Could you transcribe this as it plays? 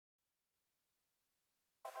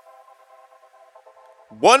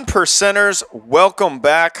One percenters, welcome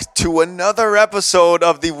back to another episode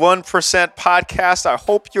of the 1% podcast. I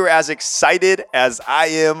hope you're as excited as I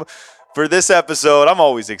am for this episode. I'm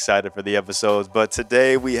always excited for the episodes, but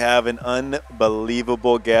today we have an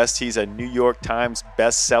unbelievable guest. He's a New York Times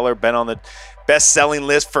bestseller, been on the best-selling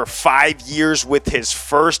list for 5 years with his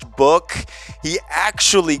first book. He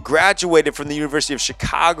actually graduated from the University of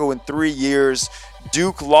Chicago in 3 years,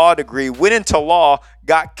 Duke law degree, went into law,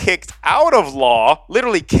 got kicked out of law,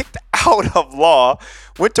 literally kicked out of law,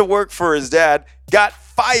 went to work for his dad, got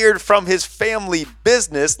fired from his family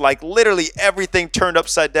business, like literally everything turned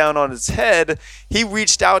upside down on his head. He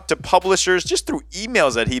reached out to publishers just through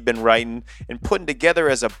emails that he'd been writing and putting together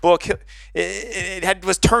as a book. It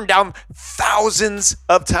was turned down thousands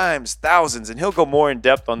of times, thousands. And he'll go more in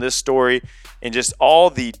depth on this story and just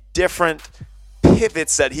all the different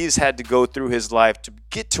pivots that he's had to go through his life to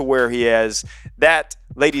get to where he is. That,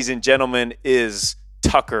 ladies and gentlemen, is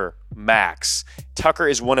Tucker Max. Tucker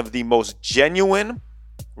is one of the most genuine,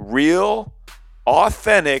 real,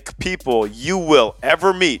 authentic people you will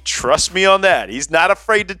ever meet. Trust me on that. He's not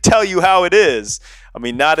afraid to tell you how it is. I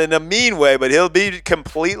mean, not in a mean way, but he'll be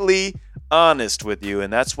completely honest with you,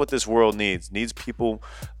 and that's what this world needs people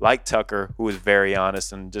like Tucker, who is very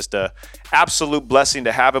honest, and just a absolute blessing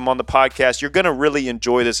to have him on the podcast. You're going to really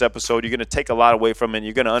enjoy this episode. You're going to take a lot away from it, and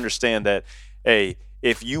you're going to understand that, hey,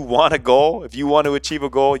 if you want a goal, if you want to achieve a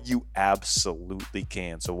goal, you absolutely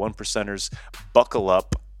can. So 1%ers, buckle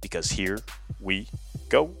up, because here we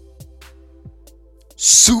go.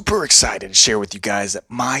 Super excited to share with you guys that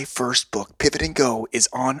my first book, Pivot and Go, is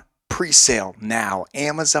on pre-sale now.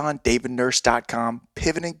 Amazon, davidnurse.com,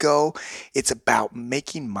 Pivot and Go. It's about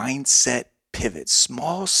making mindset pivots,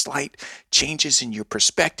 small, slight changes in your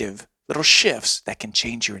perspective, little shifts that can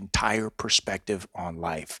change your entire perspective on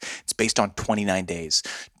life. It's based on 29 days,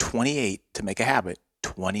 28 to make a habit,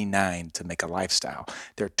 29 to make a lifestyle.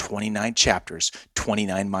 There are 29 chapters,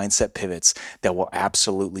 29 mindset pivots that will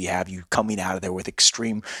absolutely have you coming out of there with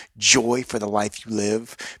extreme joy for the life you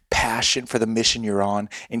live, passion for the mission you're on,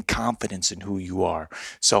 and confidence in who you are.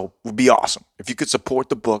 So it would be awesome. If you could support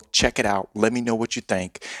the book, check it out. Let me know what you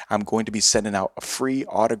think. I'm going to be sending out a free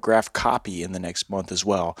autographed copy in the next month as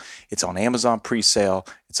well. It's on Amazon pre-sale.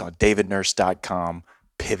 It's on davidnurse.com.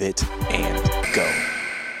 Pivot and go.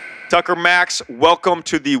 Tucker Max, welcome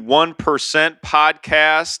to the 1%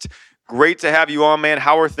 podcast. Great to have you on, man.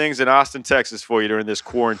 How are things in Austin, Texas for you during this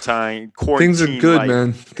quarantine? Things are good,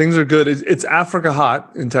 man. Things are good. It's Africa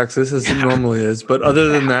hot in Texas, as it normally is. But other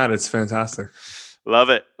than that, it's fantastic.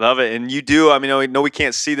 Love it. Love it. And you do, I mean, I know we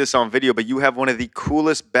can't see this on video, but you have one of the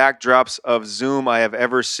coolest backdrops of Zoom I have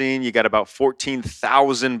ever seen. You got about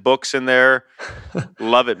 14,000 books in there.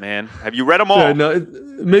 Love it, man. Have you read them all? Yeah, no,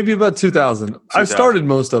 maybe about 2,000. I've started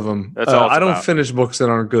most of them. That's all I don't finish books that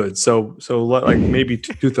aren't good. So like maybe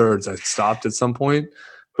 2/3 I stopped at some point.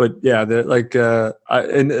 But yeah, they're like,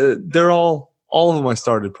 they're all of them I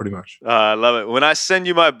started pretty much. I love it. When I send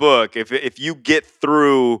you my book, if you get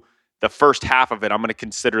through the first half of it, I'm going to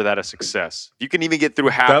consider that a success. If you can even get through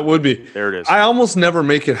half, that would be. There it is. I almost never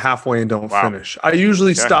make it halfway and don't finish. I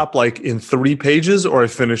usually stop like in 3 pages, or I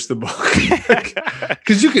finish the book.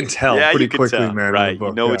 Because you can tell pretty quickly, man. Right.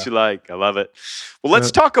 You know what you like. I love it. Well, let's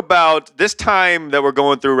talk about this time that we're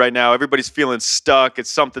going through right now. Everybody's feeling stuck. It's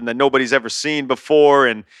something that nobody's ever seen before.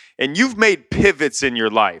 And you've made pivots in your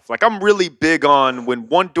life. Like, I'm really big on when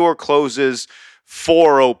one door closes,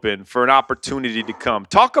 4 open for an opportunity to come.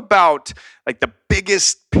 Talk about like the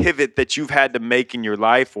biggest pivot that you've had to make in your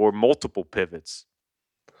life, or multiple pivots.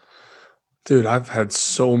 Dude, I've had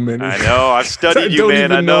so many. I know. I've studied you,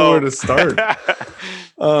 man. I don't even know where to start.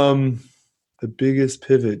 The biggest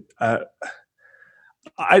pivot. I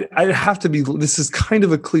have to be. This is kind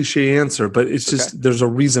of a cliche answer, but it's just there's a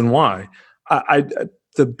reason why.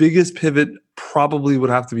 The biggest pivot probably would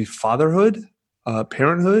have to be fatherhood,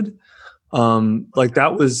 parenthood. Like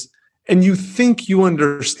that was, and you think you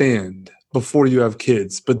understand before you have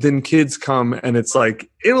kids, but then kids come and it's like,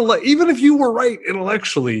 even if you were right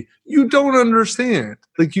intellectually, you don't understand.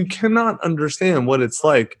 Like you cannot understand what it's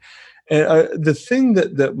like. And the thing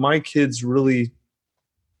that my kids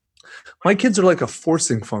are like a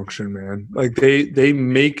forcing function, man. Like they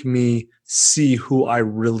make me see who I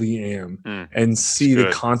really am and see the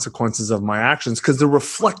consequences of my actions, because they're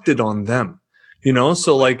reflected on them, you know?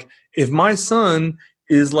 So like, if my son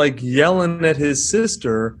is like yelling at his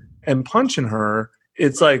sister and punching her,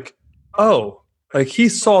 it's like, oh, like he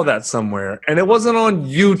saw that somewhere and it wasn't on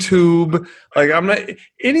YouTube. Like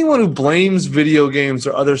anyone who blames video games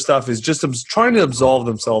or other stuff is just trying to absolve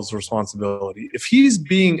themselves of responsibility. If he's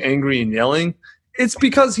being angry and yelling, it's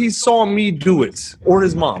because he saw me do it, or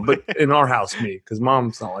his mom, but in our house, me, because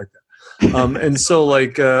mom's not like that. And so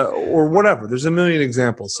like, or whatever. There's a million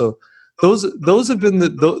examples. So those have been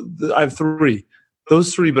I have three.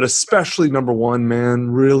 Those three, but especially number one,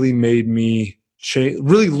 man, really made me change,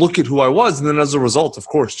 really look at who I was, and then as a result, of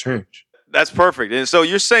course, change. That's perfect. And so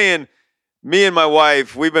you're saying, me and my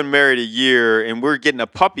wife, we've been married a year, and we're getting a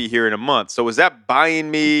puppy here in a month. So is that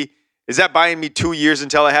buying me 2 years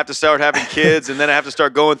until I have to start having kids, and then I have to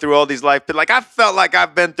start going through all these life pivots? Like, I felt like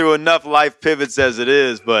I've been through enough life pivots as it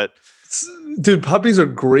is, but dude, puppies are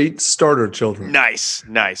great starter children. Nice.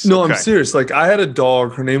 No, okay. I'm serious. Like, I had a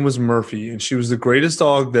dog. Her name was Murphy, and she was the greatest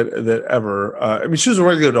dog that ever. I mean, she was a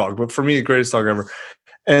regular dog, but for me, the greatest dog ever.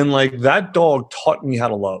 And like, that dog taught me how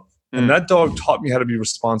to love, and that dog taught me how to be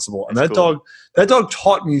responsible. And that dog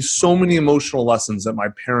taught me so many emotional lessons that my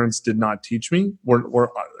parents did not teach me.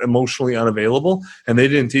 Were emotionally unavailable, and they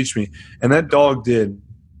didn't teach me. And that dog did.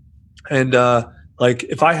 And like,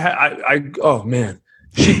 if I had, oh man.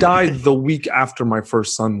 She died the week after my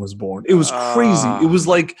first son was born. It was crazy. It was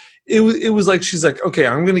like she's like, okay,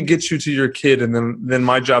 I'm gonna get you to your kid, and then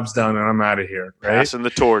my job's done, and I'm out of here. Right? Passing the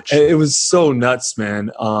torch. And it was so nuts,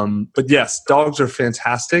 man. But yes, dogs are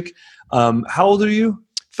fantastic. How old are you?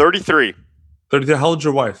 33. 33. How old's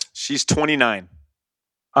your wife? She's 29.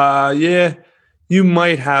 Yeah. You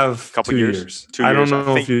might have a couple 2 years. 2 years. I don't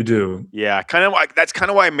know if you do. Yeah, kind of like that's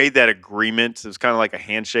kind of why I made that agreement. It was kind of like a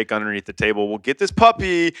handshake underneath the table. We'll get this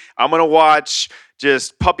puppy. I'm gonna watch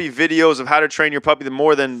just puppy videos of how to train your puppy. The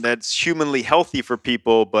more than that's humanly healthy for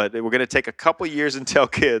people, but we're gonna take a couple years until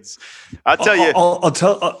kids. I'll tell you. I'll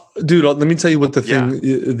tell, dude. Let me tell you what the thing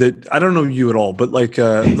that I don't know you at all, but like,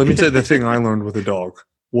 let me tell you the thing I learned with a dog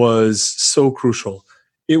was so crucial.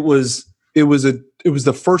 It was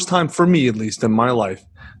the first time for me, at least in my life,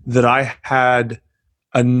 that I had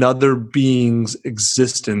another being's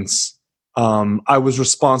existence. I was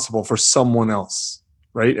responsible for someone else,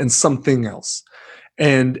 right? And something else.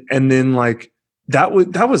 And then like that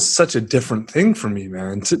was such a different thing for me,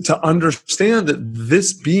 man, to understand that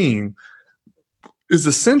this being is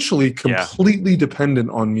essentially completely dependent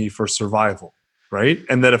on me for survival, right?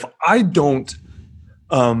 And that if I don't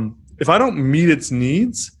meet its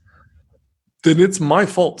needs, then it's my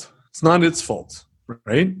fault. It's not its fault,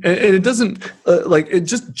 right? And it doesn't it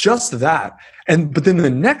just that. But then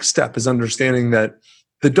the next step is understanding that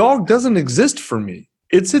the dog doesn't exist for me.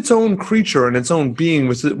 It's its own creature and its own being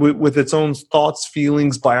with its own thoughts,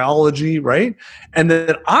 feelings, biology, right? And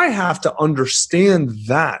that I have to understand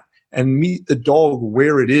that and meet the dog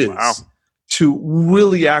where it is. Wow. To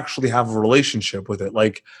really actually have a relationship with it.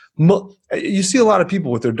 Like, you see a lot of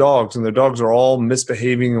people with their dogs, and their dogs are all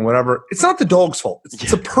misbehaving and whatever. It's not the dog's fault.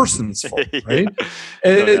 It's a person's fault, right?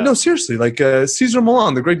 No, seriously. Like, Cesar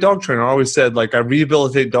Millan, the great dog trainer, always said, like, I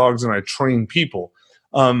rehabilitate dogs and I train people.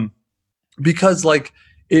 Because, like,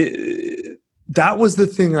 that was the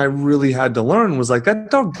thing I really had to learn, was like,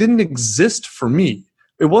 that dog didn't exist for me.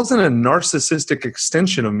 It wasn't a narcissistic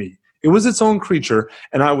extension of me. It was its own creature,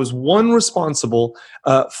 and I was, one, responsible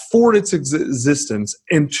for its existence,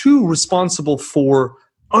 and two, responsible for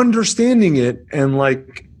understanding it and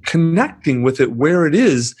like connecting with it where it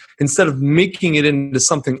is, instead of making it into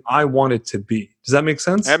something I want it to be. Does that make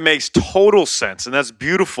sense? That makes total sense, and that's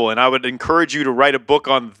beautiful. And I would encourage you to write a book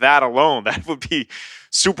on that alone. That would be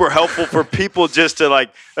super helpful for people, just to, like,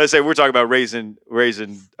 let's say we're talking about raising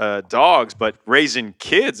dogs, but raising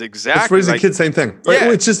kids, exactly. It's raising kids, same thing. Right?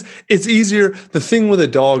 Yeah. It's easier. The thing with a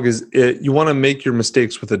dog is you want to make your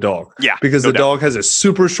mistakes with a dog. Yeah. Because the dog has a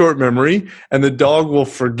super short memory, and the dog will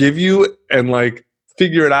forgive you and like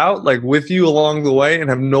figure it out like with you along the way and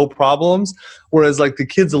have no problems. Whereas like the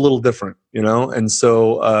kid's a little different, you know? And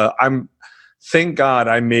so thank God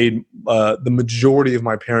I made the majority of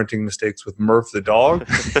my parenting mistakes with Murph the dog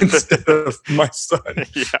instead of my son,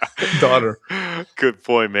 daughter. Good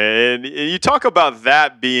point, man. And you talk about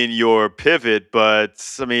that being your pivot, but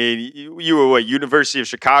I mean, you were University of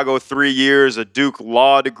Chicago 3 years, a Duke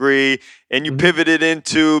law degree, and you pivoted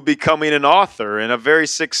into becoming an author and a very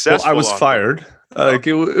successful I was author. Fired.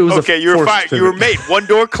 It was okay. You were fired. You were made. One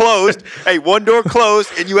door closed. Hey, one door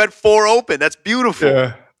closed, and you had 4 open. That's beautiful.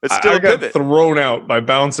 Yeah. It's still I got thrown out by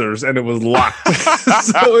bouncers, and it was locked.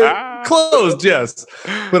 So it closed, yes.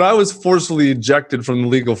 But I was forcefully ejected from the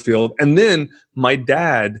legal field. And then my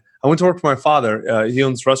dad, I went to work for my father. He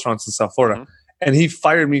owns restaurants in South Florida, and he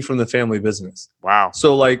fired me from the family business. Wow.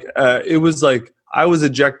 So like, it was like I was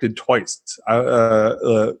ejected twice,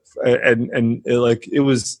 and it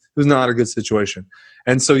was not a good situation.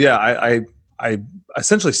 And so yeah, I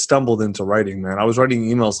essentially stumbled into writing, man. I was writing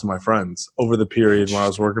emails to my friends over the period when I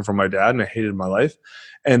was working for my dad, and I hated my life.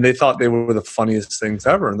 And they thought they were the funniest things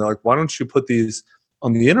ever. And they're like, why don't you put these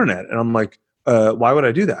on the internet? And I'm like, why would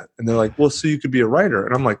I do that? And they're like, well, so you could be a writer.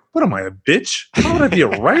 And I'm like, what am I, a bitch? How would I be a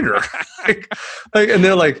writer? And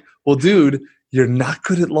they're like, well, dude, you're not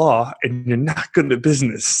good at law and you're not good at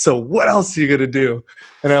business. So what else are you going to do?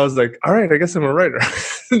 And I was like, all right, I guess I'm a writer.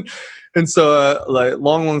 And so, like,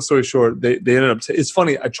 long story short, they ended up, it's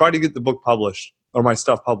funny. I tried to get the book published or my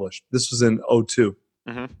stuff published. This was in 2002.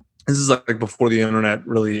 Mm-hmm. This is like before the internet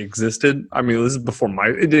really existed. I mean, this is before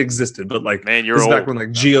it existed, but like, man, this is back when like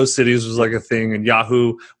GeoCities was like a thing and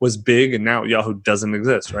Yahoo was big, and now Yahoo doesn't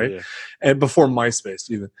exist, right? Yeah. And before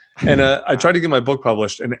MySpace even. And I tried to get my book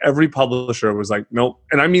published, and every publisher was like, nope.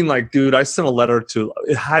 And I mean, like, dude, I sent a letter to,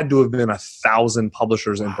 it had to have been 1,000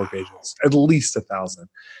 publishers and book agents, at least 1,000.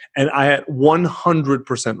 And I had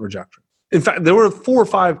 100% rejection. In fact, there were 4 or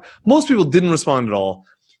 5, most people didn't respond at all.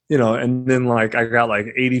 You know, and then like I got like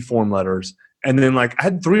 80 form letters, and then like I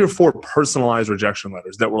had 3 or 4 personalized rejection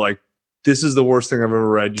letters that were like, this is the worst thing I've ever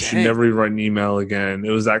read. You should never even write an email again. It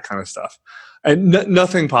was that kind of stuff, and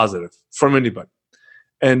nothing positive from anybody.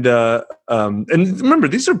 And remember,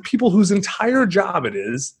 these are people whose entire job it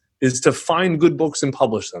is to find good books and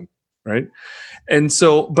publish them, right? And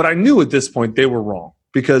so, but I knew at this point they were wrong,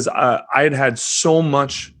 because I had so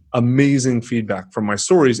much amazing feedback from my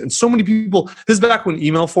stories, and so many people. This is back when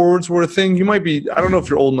email forwards were a thing. You might be, I don't know if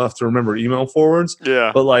you're old enough to remember email forwards,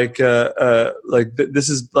 but like this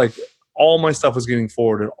is like all my stuff was getting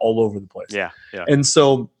forwarded all over the place. And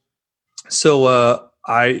so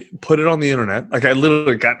I put it on the internet. Like, I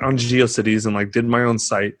literally got on GeoCities and like did my own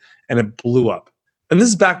site, and it blew up. And this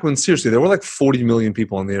is back when, seriously, there were like 40 million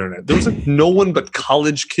people on the internet. There was like no one but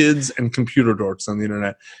college kids and computer dorks on the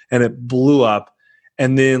internet, and it blew up.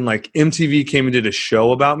 And then like MTV came and did a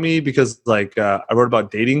show about me because like I wrote about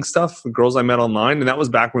dating stuff, girls I met online. And that was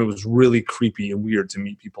back when it was really creepy and weird to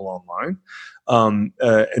meet people online.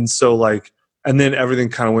 And so like, and then everything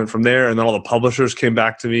kind of went from there. And then all the publishers came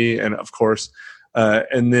back to me. And of course,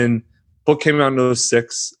 and then book came out in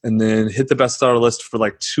 2006, and then hit the bestseller list for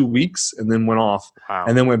like 2 weeks, and then went off. Wow.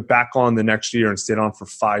 And then went back on the next year and stayed on for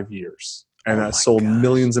 5 years. And sold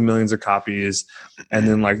millions and millions of copies. And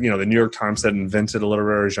then, like, you know, the New York Times said invented a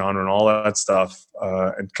literary genre and all that stuff.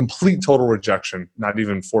 And complete total rejection, not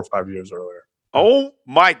even 4 or 5 years earlier. Oh,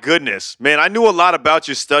 my goodness. Man, I knew a lot about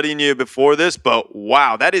you studying you before this, but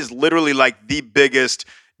wow, that is literally like the biggest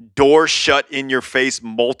door shut in your face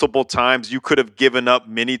multiple times. You could have given up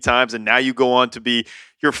many times, and now you go on to be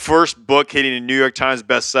your first book hitting a New York Times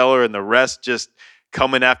bestseller, and the rest just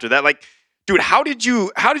coming after that. Like, dude, how did you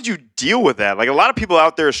deal with that? Like, a lot of people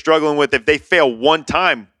out there are struggling with, if they fail one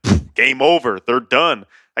time, game over, they're done.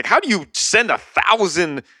 Like, how do you send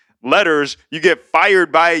 1,000 letters, you get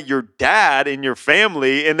fired by your dad and your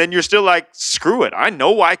family, and then you're still like, screw it, I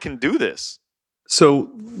know I can do this?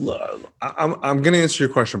 So I'm going to answer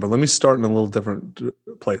your question, but let me start in a little different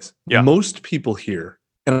place. Yeah. Most people here,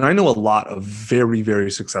 and I know a lot of very,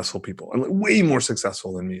 very successful people, and way more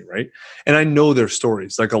successful than me, right? And I know their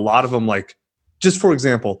stories. Like, a lot of them, like, just for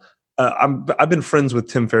example, I've been friends with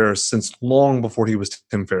Tim Ferriss since long before he was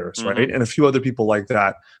Tim Ferriss, right? And a few other people like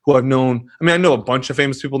that who I've known. I mean, I know a bunch of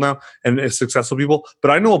famous people now and successful people, but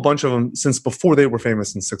I know a bunch of them since before they were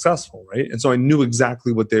famous and successful, right? And so I knew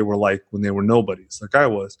exactly what they were like when they were nobodies, like I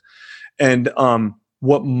was. And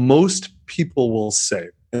what most people will say,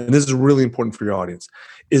 and this is really important for your audience,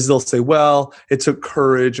 is they'll say, well, it took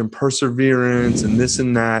courage and perseverance and this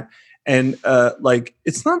and that. And like,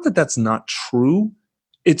 it's not that that's not true.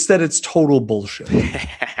 It's that it's total bullshit.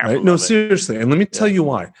 Right? No, seriously. And let me tell you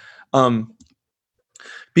why.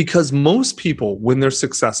 Because most people, when they're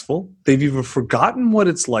successful, they've either forgotten what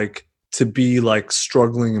it's like to be like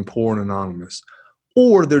struggling and poor and anonymous,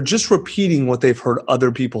 or they're just repeating what they've heard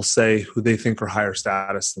other people say who they think are higher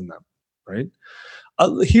status than them. Right?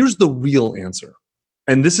 Here's the real answer.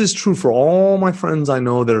 And this is true for all my friends I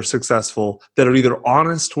know that are successful, that are either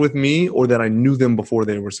honest with me or that I knew them before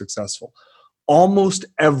they were successful. Almost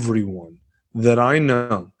everyone that I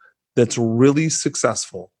know that's really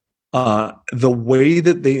successful, the way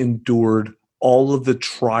that they endured all of the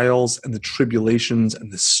trials and the tribulations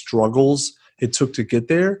and the struggles it took to get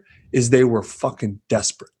there is they were fucking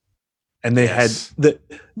desperate. And they had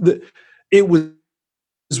it was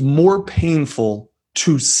more painful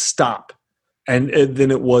to stop and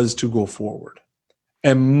than it was to go forward.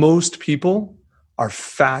 And most people are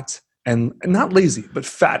fat and not lazy, but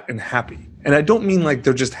fat and happy. And I don't mean like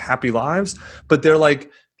they're just happy lives, but they're like,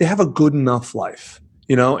 they have a good enough life,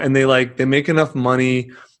 you know, and they make enough money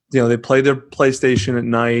they play their PlayStation at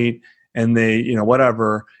night and they,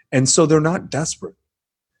 whatever. And so they're not desperate.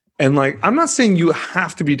 And like, I'm not saying you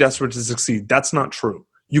have to be desperate to succeed. That's not true.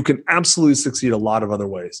 You can absolutely succeed a lot of other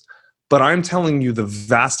ways. But I'm telling you the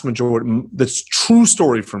vast majority, the true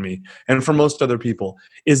story for me and for most other people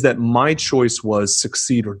is that my choice was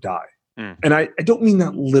succeed or die. And I don't mean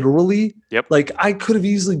that literally. Yep. Like I could have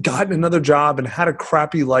easily gotten another job and had a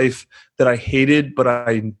crappy life that I hated, but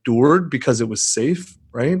I endured because it was safe,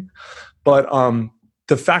 right? But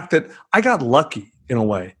the fact that I got lucky in a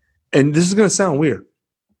way, and this is going to sound weird,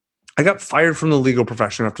 I got fired from the legal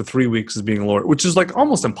profession after 3 weeks as being a lawyer, which is like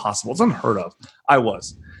almost impossible. It's unheard of. I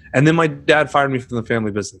was. And then my dad fired me from the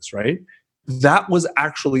family business, right? That was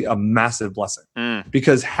actually a massive blessing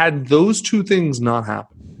because had those two things not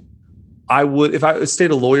happened, if I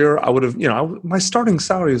stayed a lawyer, I would have, my starting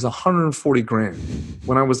salary was $140,000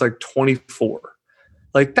 when I was like 24.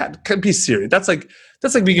 Like that could be serious. That's like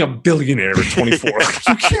being a billionaire at 24.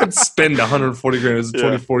 You can't spend $140,000 as a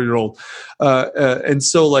 24-year-old. And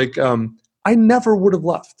so like, I never would have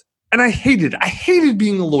left. And I hated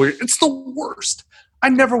being a lawyer. It's the worst. I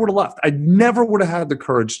never would have left. I never would have had the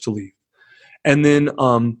courage to leave. And then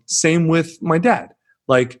same with my dad.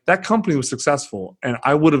 Like that company was successful and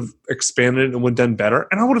I would have expanded it and would have done better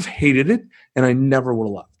and I would have hated it and I never would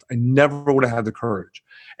have left. I never would have had the courage.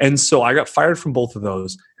 And so I got fired from both of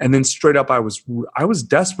those. And then straight up, I was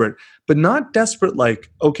desperate, but not desperate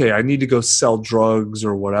like, okay, I need to go sell drugs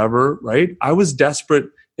or whatever, right? I was desperate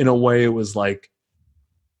in a way it was like,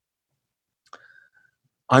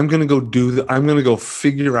 I'm going to go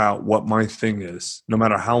figure out what my thing is, no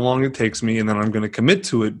matter how long it takes me. And then I'm going to commit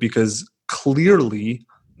to it because clearly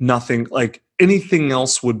nothing, like anything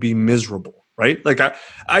else would be miserable, right? Like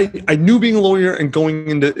I knew being a lawyer and going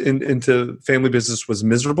into family business was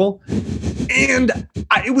miserable. And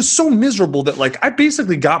it was so miserable that like, I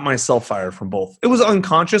basically got myself fired from both. It was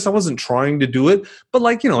unconscious. I wasn't trying to do it, but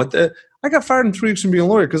like, I got fired in 3 weeks from being a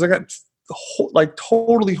lawyer because I got like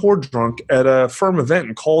totally whore drunk at a firm event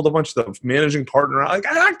and called a bunch of the managing partner. Like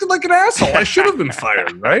I acted like an asshole. I should have been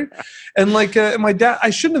fired, right? And like my dad, I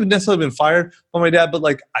shouldn't have necessarily been fired by my dad, but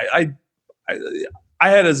like I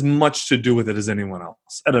had as much to do with it as anyone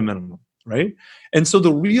else at a minimum, right? And so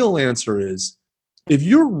the real answer is, if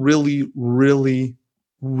you're really, really,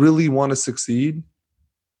 really want to succeed,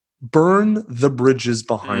 burn the bridges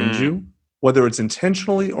behind you, whether it's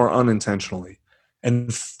intentionally or unintentionally,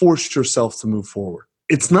 and force yourself to move forward.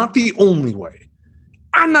 It's not the only way.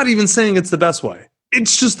 I'm not even saying it's the best way.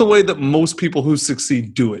 It's just the way that most people who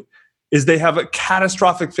succeed do it, is they have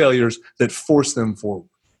catastrophic failures that force them forward.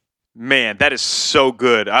 Man, that is so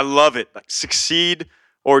good. I love it. Like, succeed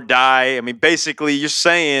or die. I mean, basically, you're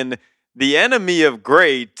saying the enemy of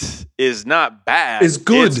great is not bad. It's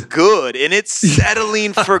good. It's good. And it's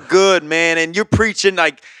settling for good, man. And you're preaching,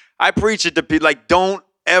 like, I preach it to people, like, don't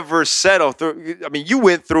ever settle through. I mean, you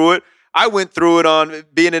went through it. I went through it on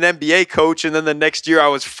being an NBA coach, and then the next year I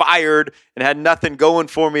was fired and had nothing going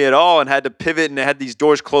for me at all and had to pivot and had these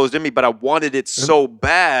doors closed in me, but I wanted it so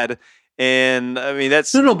bad. And I mean,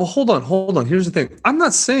 that's... No, but hold on. Here's the thing. I'm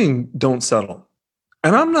not saying don't settle.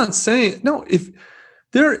 And I'm not saying,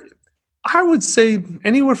 I would say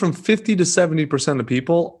anywhere from 50 to 70% of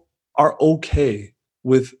people are okay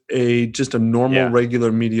with just a normal,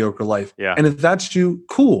 regular, mediocre life. Yeah. And if that's you,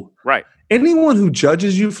 cool. Right. Anyone who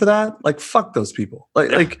judges you for that, like, fuck those people. Like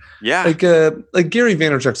Gary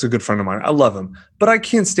Vaynerchuk's a good friend of mine. I love him, but I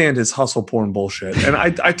can't stand his hustle porn bullshit. And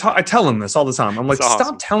I tell him this all the time. I'm like,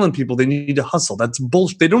 stop telling people they need to hustle. That's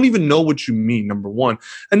bullshit. They don't even know what you mean, number one.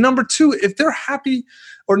 And number two, if they're happy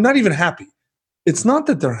or not even happy, it's not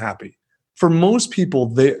that they're happy. For most people,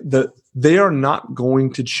 they are not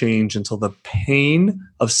going to change until the pain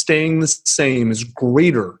of staying the same is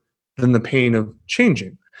greater than the pain of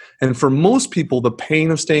changing. And for most people, the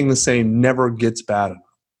pain of staying the same never gets bad enough.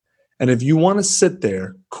 And if you want to sit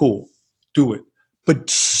there, cool, do it. But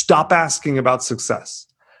stop asking about success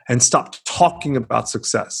and stop talking about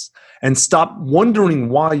success and stop wondering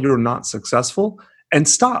why you're not successful and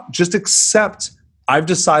stop. Just accept, I've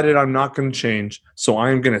decided I'm not going to change, so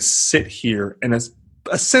I'm going to sit here and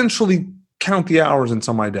essentially count the hours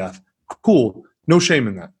until my death. Cool. No shame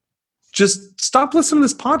in that. Just stop listening to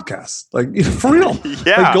this podcast. Like, for real.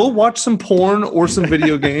 Like, go watch some porn or some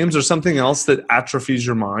video games or something else that atrophies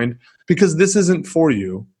your mind, because this isn't for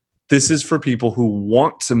you. This is for people who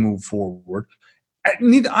want to move forward.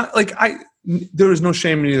 There is no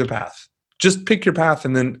shame in either path. Just pick your path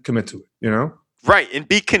and then commit to it, Right, and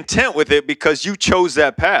be content with it because you chose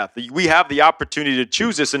that path. We have the opportunity to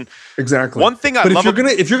choose this, and exactly. One thing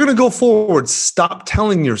if you're gonna go forward, stop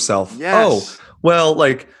telling yourself, "Oh, well,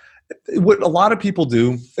 like what a lot of people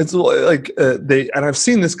do, it's like and I've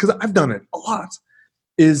seen this because I've done it a lot,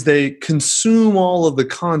 is they consume all of the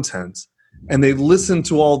content and they listen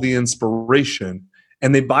to all the inspiration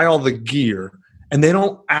and they buy all the gear and they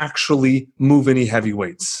don't actually move any heavy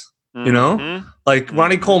weights. You know, like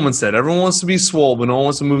Ronnie Coleman said, everyone wants to be swole, but no one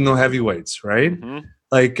wants to move no heavy weights, right?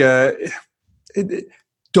 Like,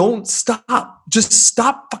 don't stop. Just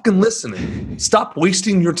stop fucking listening. Stop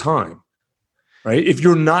wasting your time, right? If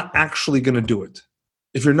you're not actually going to do it.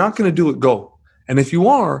 If you're not going to do it, go. And if you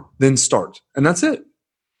are, then start. And that's it.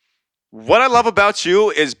 What I love about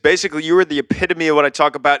you is basically you are the epitome of what I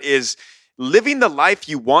talk about is living the life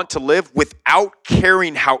you want to live without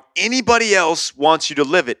caring how anybody else wants you to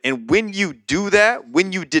live it. And when you do that,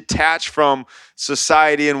 when you detach from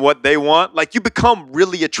society and what they want, like you become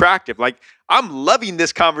really attractive. Like I'm loving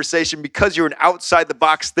this conversation because you're an outside the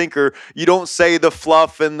box thinker. You don't say the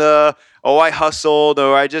fluff and the, oh, I hustled,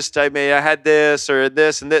 or I had this or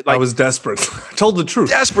this and that. Like, I was desperate. I told the truth.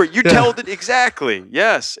 Desperate. You told it exactly.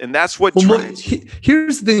 Yes. And that's what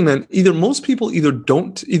here's the thing, man. Most people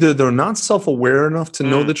either they're not self-aware enough to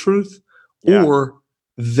know the truth, or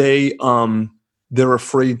they're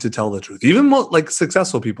afraid to tell the truth. Even like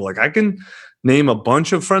successful people. Like I can name a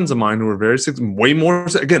bunch of friends of mine who are way more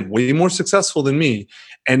successful than me.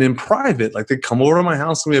 And in private, like they come over to my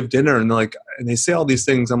house and we have dinner and they say all these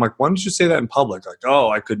things. I'm like, why don't you say that in public? Like,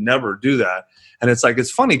 oh, I could never do that. And it's like,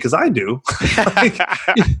 it's funny because I do. Like,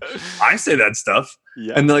 I say that stuff.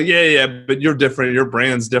 Yeah. And they're like, yeah, but you're different. Your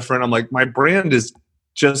brand's different. I'm like, my brand is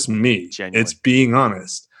just me. Genuine. It's being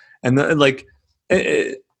honest. And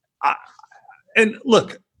and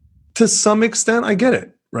look, to some extent, I get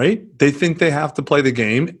it. Right? They think they have to play the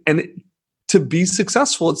game. And to be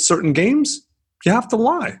successful at certain games, you have to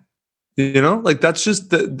lie. You know, like that's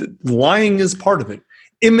just the lying is part of it.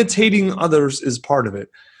 Imitating others is part of it.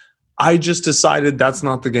 I just decided that's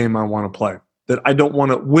not the game I want to play. That I don't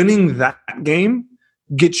want to. Winning that game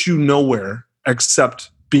gets you nowhere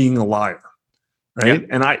except being a liar. Right? Yeah.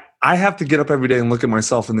 And I have to get up every day and look at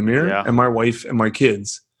myself in the mirror and my wife and my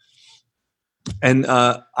kids. And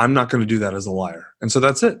I'm not going to do that as a liar. And so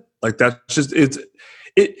that's it. Like that's just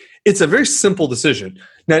it's a very simple decision.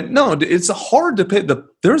 Now, no, it's hard to pay.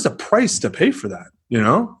 There's a price to pay for that. You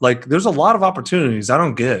know, like there's a lot of opportunities I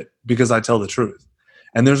don't get because I tell the truth,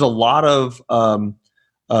 and there's a lot of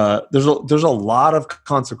there's a lot of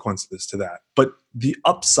consequences to that. But the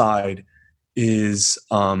upside is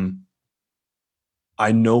I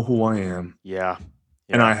know who I am. Yeah.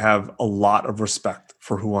 And I have a lot of respect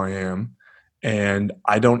for who I am. And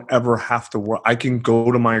I don't ever have to work. I can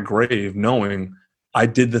go to my grave knowing I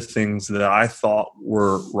did the things that I thought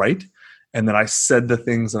were right, and that I said the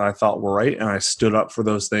things that I thought were right, and I stood up for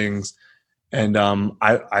those things. And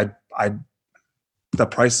the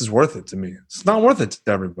price is worth it to me. It's not worth it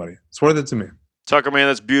to everybody. It's worth it to me. Tucker, man,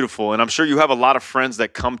 that's beautiful. And I'm sure you have a lot of friends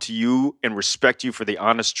that come to you and respect you for the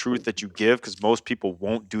honest truth that you give, because most people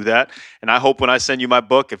won't do that. And I hope when I send you my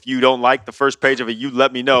book, if you don't like the first page of it, you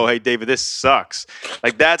let me know, hey, David, this sucks.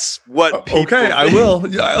 Like, that's what people okay, I will.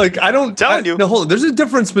 Like, I don't... Telling you. No, hold on. There's a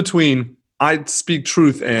difference between I speak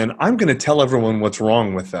truth and I'm going to tell everyone what's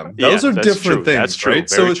wrong with them. Those are different things, that's true. Right?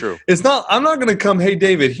 Very true. It's not, I'm not going to come, hey,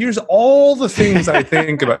 David, here's all the things I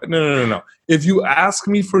think about. No. If you ask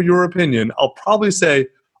me for your opinion, I'll probably say,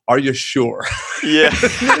 are you sure? Yeah.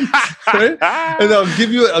 Right? And I'll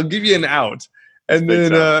give you an out. And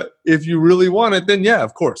then if you really want it, then yeah,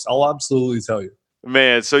 of course, I'll absolutely tell you.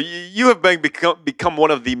 Man, so you have become one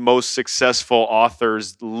of the most successful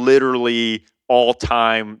authors, literally all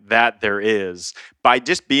time that there is, by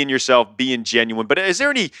just being yourself, being genuine. But is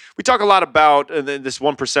there we talk a lot about this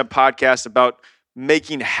 1% podcast about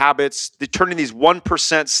making habits, turning these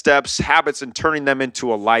 1% steps, habits, and turning them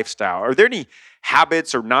into a lifestyle. Are there any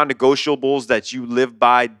habits or non-negotiables that you live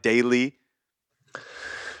by daily?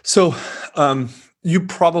 So you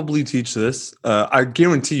probably teach this. I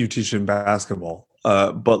guarantee you teach it in basketball.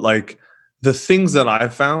 But like the things that I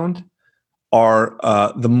found are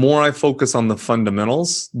the more I focus on the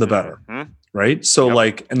fundamentals, the better, right? So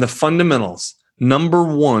and the fundamentals, number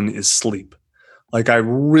one is sleep. Like I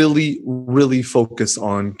really, really focus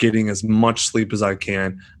on getting as much sleep as I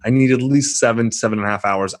can. I need at least 7.5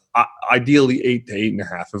 hours, ideally 8 to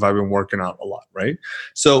 8.5 if I've been working out a lot, right?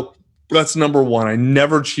 So that's number one. I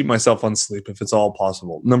never cheat myself on sleep if it's all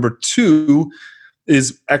possible. Number two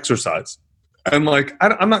is exercise. I'm like,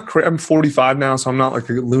 I'm 45 now, so I'm not like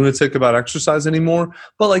a lunatic about exercise anymore.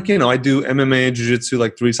 But like, I do MMA and jiu-jitsu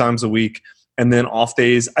like 3 times a week. And then off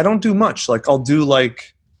days, I don't do much. Like I'll do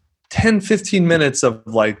like 10, 15 minutes of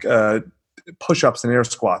like push-ups and air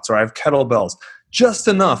squats, or I have kettlebells. just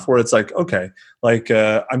enough where it's like, okay, like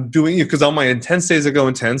I'm doing it because on my intense days I go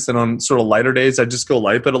intense, and on sort of lighter days I just go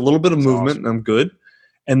light, but a little bit of movement and I'm good.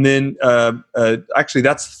 And then actually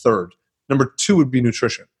that's third. Number 2 would be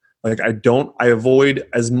nutrition. Like I avoid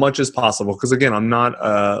as much as possible because again, I'm not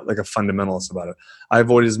like a fundamentalist about it. I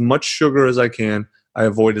avoid as much sugar as I can. I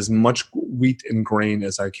avoid as much wheat and grain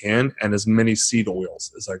as I can, and as many seed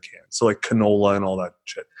oils as I can. So like canola and all that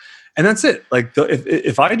shit. And that's it. Like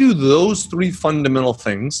if I do those 3 fundamental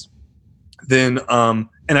things, then and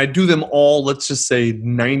I do them all, let's just say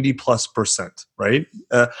 90+%, right?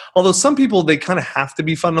 Although some people, they kind of have to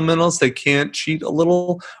be fundamentals. They can't cheat a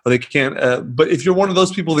little, or they can't. But if you're one of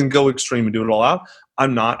those people, then go extreme and do it all out.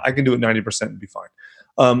 I'm not. I can do it 90% and be fine.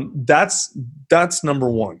 That's number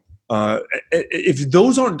 1. If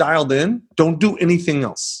those aren't dialed in, don't do anything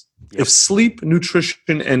else. Yep. If sleep,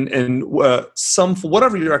 nutrition, and some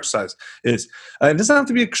whatever your exercise is, it doesn't have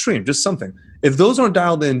to be extreme, just something. If those aren't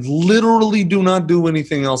dialed in, literally do not do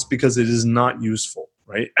anything else because it is not useful.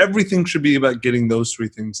 Right? Everything should be about getting those 3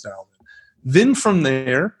 things dialed in. Then from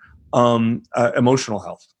there, emotional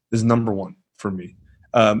health is number 1 for me.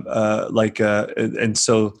 And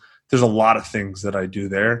so there's a lot of things that I do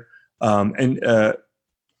there,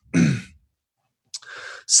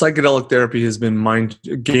 psychedelic therapy has been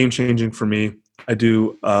game changing for me. I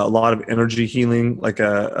do a lot of energy healing, like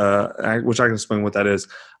which I can explain what that is.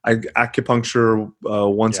 I acupuncture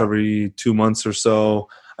once every 2 months or so.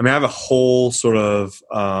 I mean, I have a whole sort of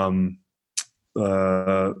what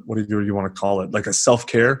do you want to call it? Like a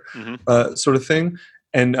self-care sort of thing.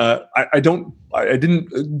 And I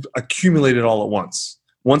didn't accumulate it all at once.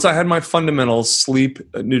 Once I had my fundamentals, sleep,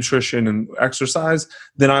 nutrition, and exercise,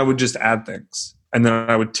 then I would just add things. And then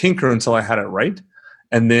I would tinker until I had it right,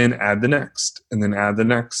 and then add the next, and then add the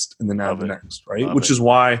next, and then add the next, right? Which is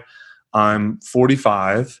why I'm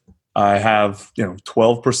 45. I have 12%,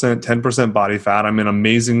 10% body fat. I'm in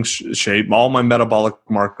amazing shape. All my metabolic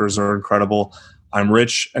markers are incredible. I'm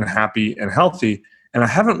rich and happy and healthy. And I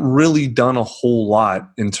haven't really done a whole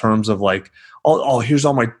lot in terms of like, oh, here's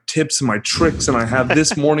all my tips and my tricks, and I have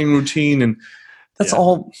this morning routine, and that's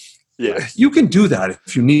all. Yeah. You can do that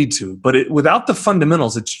if you need to, but without the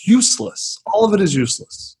fundamentals, it's useless. All of it is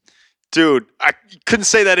useless. Dude, I couldn't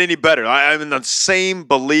say that any better. I'm in the same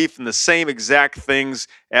belief and the same exact things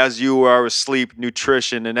as you are with sleep,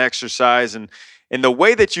 nutrition, and exercise. And the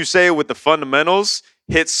way that you say it with the fundamentals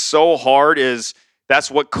hits so hard is that's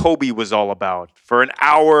what Kobe was all about. For an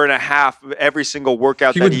hour and a half, every single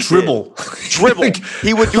workout he dribble.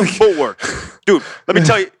 He would do footwork. Dude, let me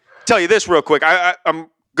tell you this real quick. I'm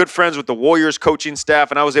good friends with the Warriors coaching staff,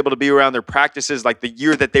 and I was able to be around their practices like the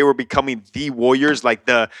year that they were becoming the Warriors, like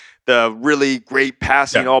the really great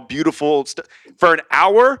passing, all beautiful stuff. For an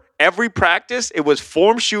hour, every practice, it was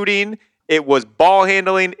form shooting, it was ball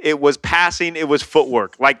handling, it was passing, it was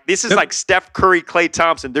footwork. Like this is like Steph Curry, Klay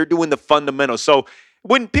Thompson. They're doing the fundamentals. So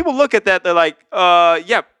when people look at that, they're like,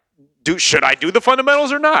 should I do the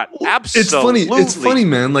fundamentals or not? Absolutely. It's funny,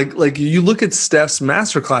 man. Like you look at Steph's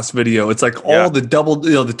masterclass video. It's like all the double, the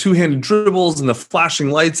 2-handed dribbles and the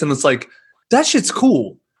flashing lights, and it's like that shit's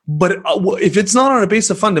cool. But if it's not on a base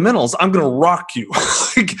of fundamentals, I'm gonna rock you.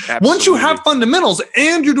 Once you have fundamentals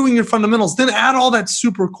and you're doing your fundamentals, then add all that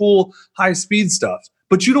super cool high speed stuff.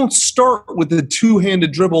 But you don't start with the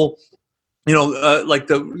 2-handed dribble. Like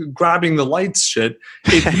the grabbing the lights shit.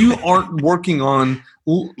 If you aren't working on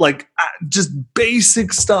like just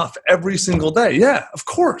basic stuff every single day, yeah, of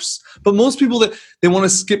course. But most people they want to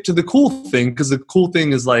skip to the cool thing because the cool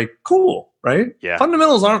thing is like cool, right? Yeah.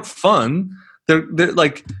 Fundamentals aren't fun. They're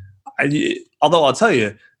like, although I'll tell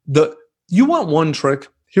you, you want one trick.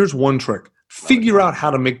 Here's one trick. Figure out how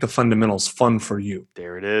to make the fundamentals fun for you.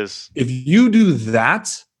 There it is. If you do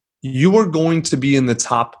that, you are going to be in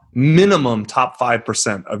the minimum top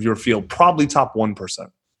 5% of your field, probably top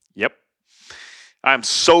 1%. Yep. I'm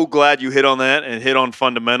so glad you hit on that and hit on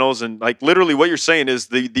fundamentals. And like literally what you're saying is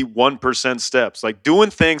the 1% steps, like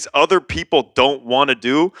doing things other people don't want to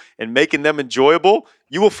do and making them enjoyable.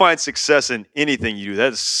 You will find success in anything you do.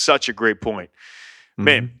 That is such a great point.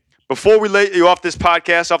 Man, before we let you off this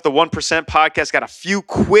podcast, off the 1% podcast, got a few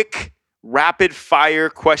quick rapid fire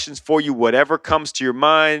questions for you, whatever comes to your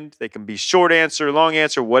mind. They can be short answer, long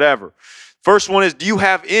answer, whatever. First one is, do you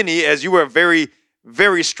have any, as you were a very,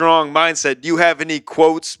 very strong mindset, do you have any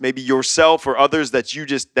quotes, maybe yourself or others that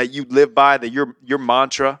you live by, that your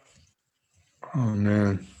mantra? Oh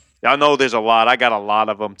man. I know there's a lot. I got a lot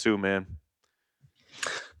of them too, man.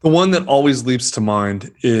 The one that always leaps to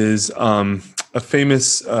mind is a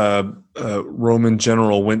famous Roman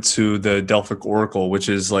general went to the Delphic Oracle, which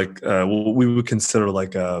is like what we would consider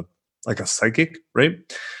like a like a psychic, right?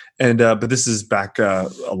 And but this is back a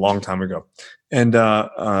long time ago. And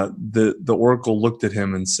the oracle looked at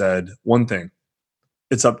him and said, "One thing,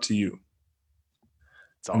 it's up to you."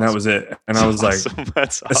 That's And that awesome. was it. And That's I was awesome. like,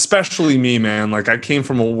 That's awesome. especially me, man. Like I came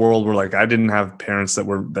from a world where like I didn't have parents that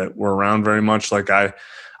were around very much. Like I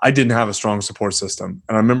didn't have a strong support system.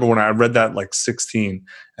 And I remember when I read that like 16,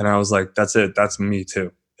 and I was like, that's it. That's me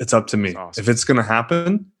too. It's up to That's me. awesome. If it's going to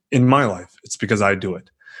happen in my life, it's because I do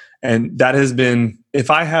it. And that has been,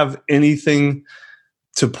 if I have anything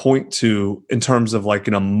to point to in terms of like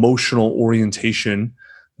an emotional orientation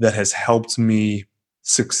that has helped me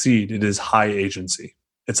succeed, it is high agency.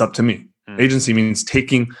 It's up to me. Agency means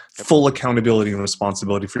taking full accountability and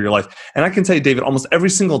responsibility for your life. And I can tell you, David, almost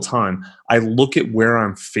every single time I look at where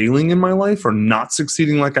I'm failing in my life or not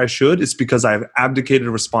succeeding like I should, it's because I've abdicated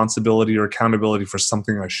responsibility or accountability for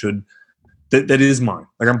something I should, that is mine.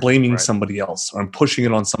 Like I'm blaming somebody else, or I'm pushing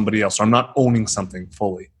it on somebody else, or I'm not owning something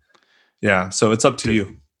fully. Yeah. So it's up to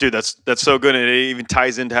you. Dude, that's so good. And it even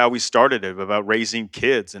ties into how we started it about raising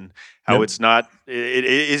kids and how it's not,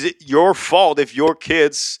 is it your fault if your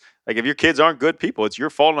kids, like if your kids aren't good people, it's your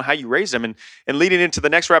fault on how you raise them. And leading into the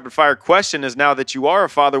next rapid fire question is, now that you are a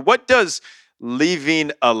father, what does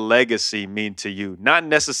leaving a legacy mean to you? Not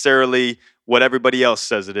necessarily what everybody else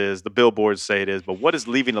says it is, the billboards say it is, but what is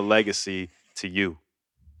leaving a legacy to you?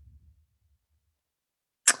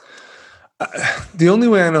 The only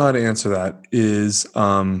way I know how to answer that is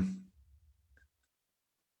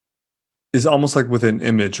almost like with an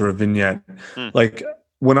image or a vignette. Like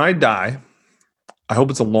when I die, I hope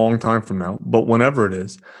it's a long time from now, but whenever it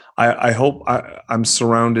is, I hope I'm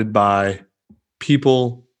surrounded by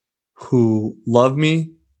people who love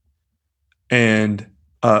me and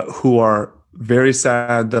who are very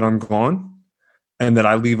sad that I'm gone, and that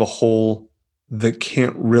I leave a hole that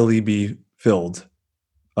can't really be filled.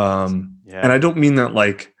 And I don't mean that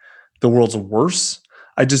like the world's worse.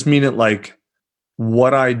 I just mean it like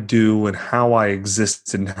what I do and how I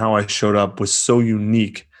existed and how I showed up was so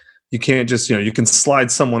unique. You can't just, you can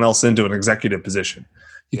slide someone else into an executive position.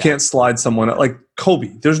 You can't slide someone like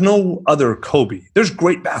Kobe. There's no other Kobe. There's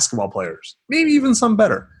great basketball players, maybe even some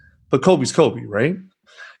better, but Kobe's Kobe, right?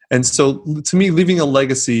 And so to me, leaving a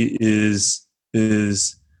legacy is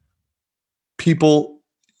people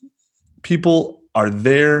are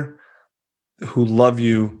there who love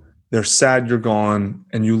you. They're sad you're gone,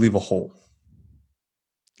 and you leave a hole.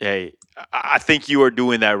 Hey, I think you are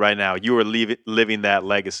doing that right now. You are living that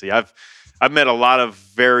legacy. I've met a lot of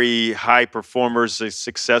very high performers,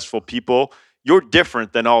 successful people. You're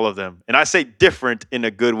different than all of them, and I say different in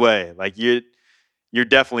a good way. Like you're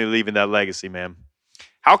definitely leaving that legacy, man.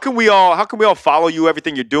 How can we all follow you?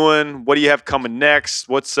 Everything you're doing. What do you have coming next?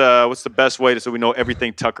 What's the best way so we know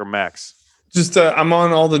everything Tucker Max? Just I'm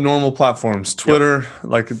on all the normal platforms: Twitter,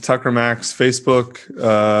 like Tucker Max, Facebook,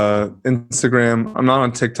 Instagram. I'm not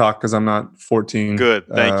on TikTok because I'm not 14. Good,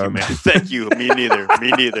 thank you, man. Thank you. Me neither.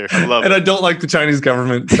 I love it. And I don't like the Chinese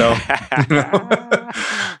government, so.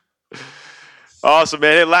 Awesome,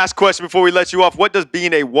 man. Hey, last question before we let you off: what does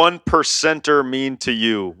being a 1%er mean to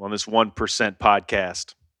you on this 1%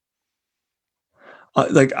 podcast? I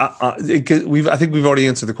think we've already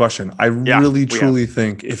answered the question. I really truly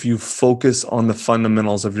think if you focus on the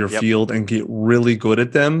fundamentals of your field and get really good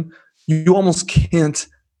at them, you almost can't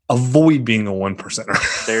avoid being a 1%er.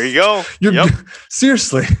 There you go.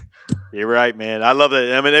 Seriously. You're right, man. I love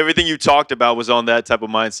that. I mean, everything you talked about was on that type of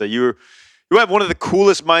mindset. You have one of the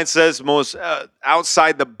coolest mindsets, most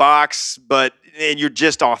outside the box, and you're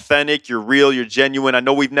just authentic. You're real. You're genuine. I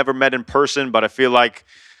know we've never met in person, but I feel like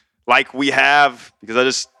we have,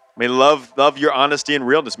 because I love your honesty and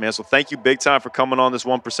realness, man. So thank you big time for coming on this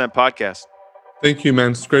 1% podcast. Thank you,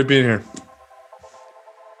 man. It's great being here.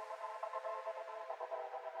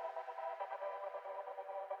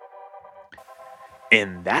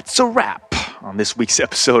 And that's a wrap on this week's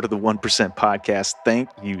episode of the 1% podcast. Thank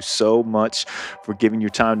you so much for giving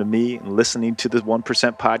your time to me and listening to the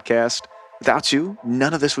 1% podcast. Without you,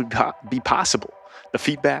 none of this would be possible. The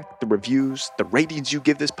feedback, the reviews, the ratings you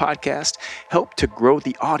give this podcast help to grow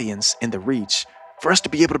the audience and the reach for us to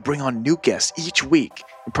be able to bring on new guests each week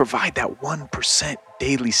and provide that 1%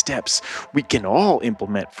 daily steps we can all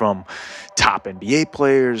implement, from top NBA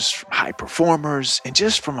players, high performers, and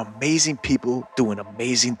just from amazing people doing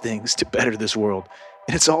amazing things to better this world.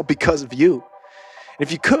 And it's all because of you. And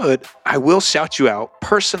if you could, I will shout you out,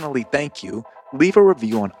 personally thank you. Leave a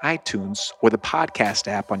review on iTunes or the podcast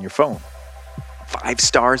app on your phone. 5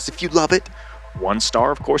 stars if you love it, 1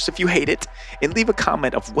 star, of course, if you hate it, and leave a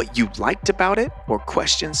comment of what you liked about it or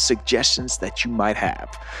questions, suggestions that you might have.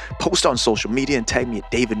 Post on social media and tag me at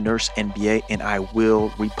David Nurse NBA, and I will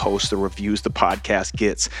repost the reviews the podcast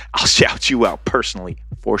gets. I'll shout you out personally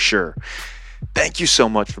for sure. Thank you so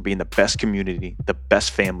much for being the best community, the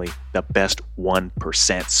best family, the best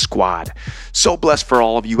 1% squad. So blessed for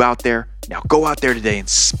all of you out there. Now go out there today and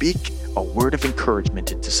speak a word of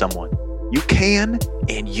encouragement into someone. You can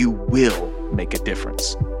and you will make a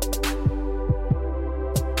difference.